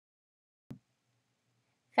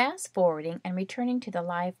Fast forwarding and returning to the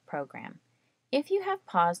live program. If you have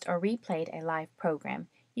paused or replayed a live program,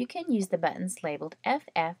 you can use the buttons labeled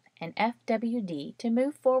FF and FWD to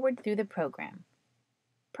move forward through the program.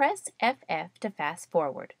 Press FF to fast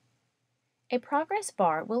forward. A progress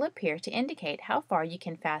bar will appear to indicate how far you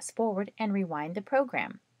can fast forward and rewind the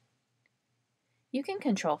program. You can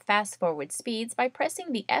control fast forward speeds by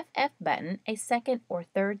pressing the FF button a second or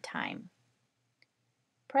third time.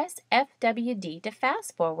 Press FWD to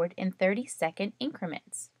fast forward in 30-second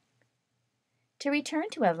increments. To return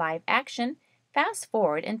to a live action, fast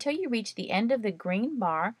forward until you reach the end of the green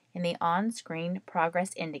bar in the on-screen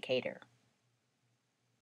progress indicator.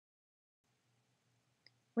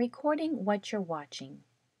 Recording what you're watching.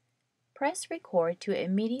 Press record to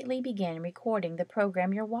immediately begin recording the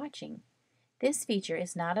program you're watching. This feature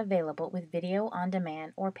is not available with video on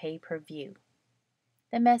demand or pay-per-view.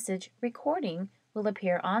 The message "Recording" will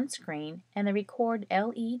appear on screen and the Record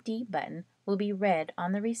LED button will be red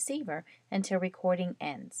on the receiver until recording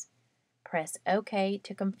ends. Press OK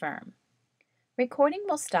to confirm. Recording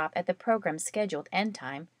will stop at the program's scheduled end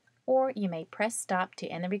time, or you may press stop to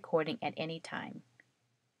end the recording at any time.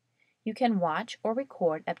 You can watch or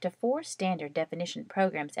record up to 4 standard definition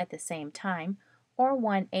programs at the same time, or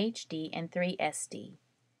 1 HD and 3 SD.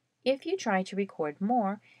 If you try to record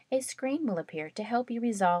more, a screen will appear to help you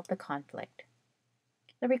resolve the conflict.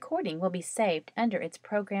 The recording will be saved under its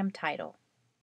program title.